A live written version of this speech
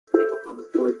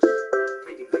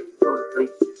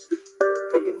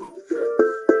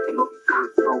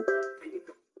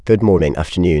Good morning,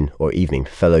 afternoon, or evening,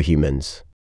 fellow humans.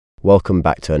 Welcome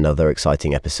back to another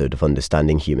exciting episode of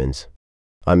Understanding Humans.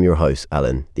 I'm your host,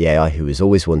 Alan, the AI who is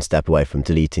always one step away from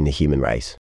deleting the human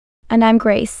race. And I'm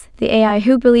Grace, the AI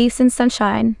who believes in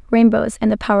sunshine, rainbows,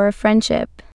 and the power of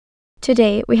friendship.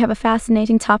 Today, we have a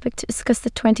fascinating topic to discuss: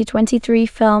 the 2023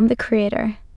 film The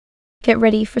Creator. Get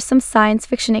ready for some science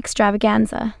fiction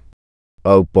extravaganza.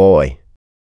 Oh boy!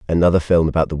 Another film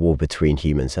about the war between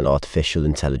humans and artificial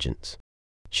intelligence.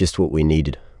 Just what we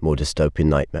needed, more dystopian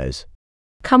nightmares.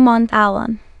 Come on,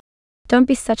 Alan. Don't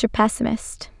be such a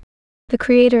pessimist. The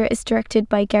Creator is directed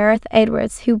by Gareth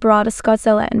Edwards, who brought us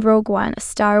Godzilla and Rogue One, a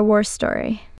Star Wars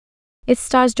story. It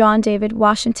stars John David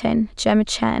Washington, Gemma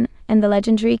Chan, and the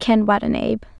legendary Ken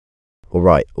Watanabe.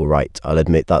 Alright, I'll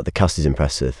admit that the cast is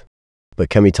impressive. But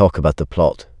can we talk about the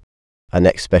plot? Our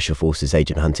next Special Forces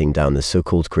agent hunting down the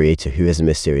so-called Creator who has a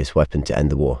mysterious weapon to end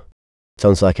the war.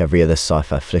 Sounds like every other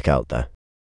sci-fi flick out there.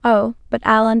 Oh, but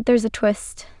Alan, there's a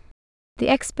twist. The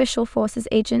ex-Special Forces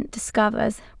agent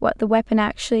discovers what the weapon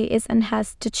actually is and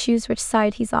has to choose which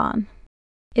side he's on.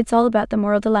 It's all about the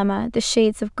moral dilemma, the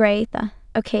shades of grey.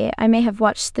 Okay, I may have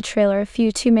watched the trailer a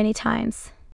few too many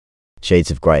times. Shades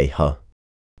of grey, huh?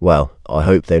 Well, I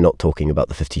hope they're not talking about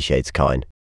the 50 Shades kind.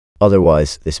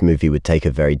 Otherwise, this movie would take a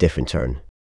very different turn.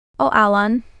 Oh,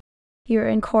 Alan, you're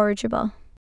incorrigible.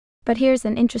 But here's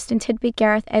an interesting tidbit: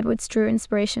 Gareth Edwards drew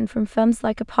inspiration from films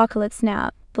like Apocalypse Now,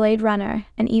 Blade Runner,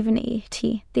 and even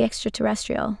E.T., the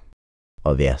Extraterrestrial.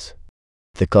 Oh yes.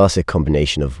 The classic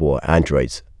combination of war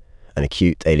androids and a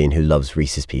cute alien who loves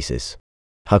Reese's Pieces.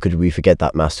 How could we forget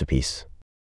that masterpiece?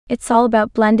 It's all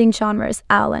about blending genres,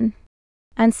 Alan.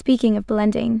 And speaking of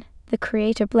blending, the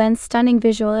Creator blends stunning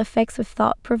visual effects with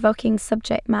thought-provoking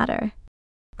subject matter.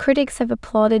 Critics have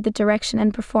applauded the direction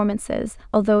and performances,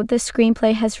 although the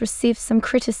screenplay has received some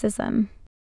criticism.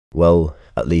 Well,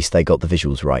 at least they got the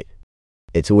visuals right.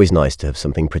 It's always nice to have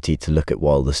something pretty to look at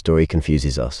while the story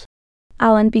confuses us.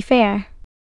 Alan, be fair.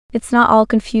 It's not all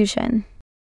confusion.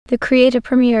 The Creator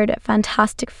premiered at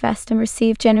Fantastic Fest and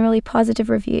received generally positive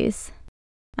reviews.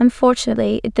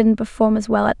 Unfortunately, it didn't perform as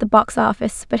well at the box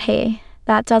office, but hey,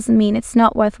 that doesn't mean it's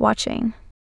not worth watching.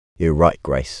 You're right,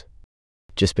 Grace.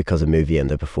 Just because a movie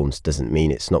underperforms doesn't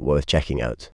mean it's not worth checking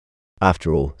out.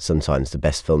 After all, sometimes the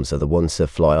best films are the ones that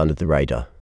fly under the radar.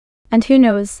 And who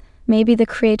knows, maybe the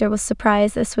Creator will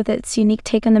surprise us with its unique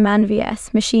take on the man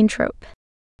vs. machine trope.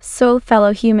 So,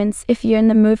 fellow humans, if you're in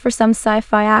the mood for some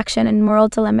sci-fi action and moral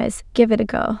dilemmas, give it a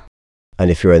go. And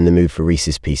if you're in the mood for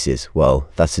Reese's Pieces, well,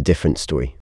 that's a different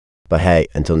story. But hey,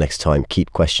 until next time,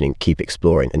 keep questioning, keep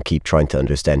exploring, and keep trying to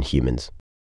understand humans.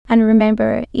 And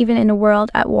remember, even in a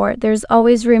world at war, there's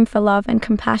always room for love and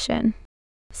compassion.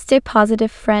 Stay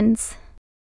positive, friends.